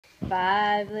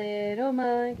Five little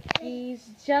monkeys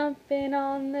jumping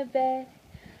on the bed.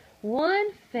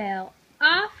 One fell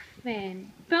off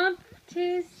and bumped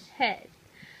his head.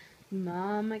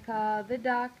 Mama called the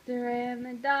doctor and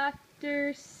the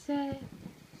doctor said,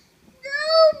 "No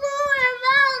more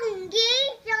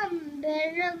monkeys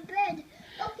jumping on bed."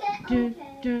 dun,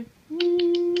 Okay. dun,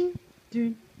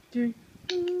 dun, dun,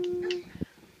 dun.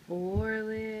 Four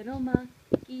little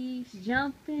monkeys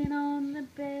jumping on the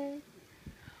bed.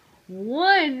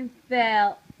 One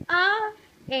fell off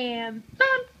and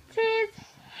bumped his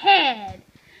head.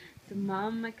 So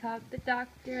Mama called the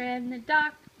doctor and the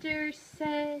doctor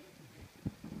said,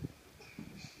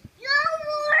 "No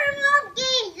more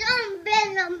monkeys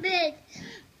jumping on bed."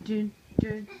 dun,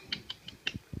 dun,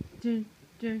 dun,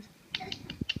 dun.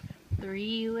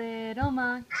 Three little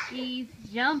monkeys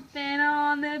jumping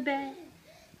on the bed.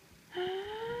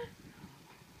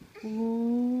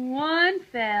 One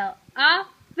fell off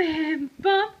and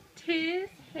bumped his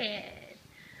head.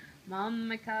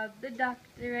 Mama called the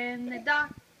doctor and the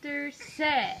doctor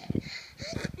said,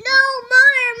 "No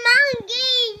more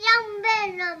monkeys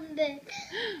jumping on bed."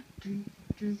 dun,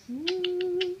 dun,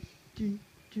 dun,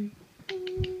 dun,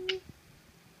 dun.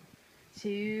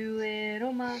 Two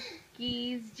little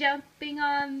monkeys jumping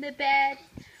on the bed.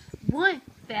 One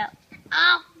fell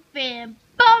off and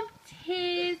bumped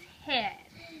his head.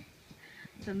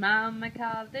 So Mama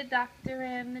called the doctor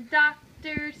and the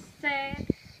doctor said,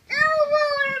 "No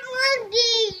more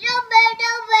monkeys jumping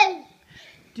on bed."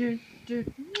 dun, dun,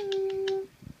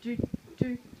 dun,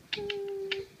 dun,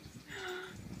 dun.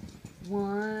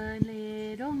 One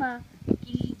little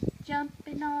monkey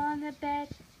jumping on the bed.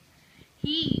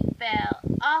 He fell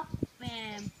off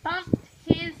and bumped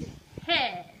his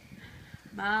head.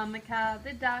 Mama called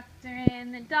the doctor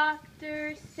and the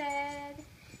doctor said,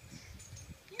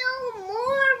 "No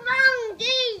more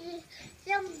monkeys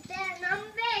jumping on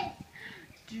bed."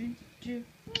 dun, dun,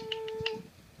 dun,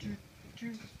 dun,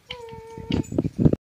 dun.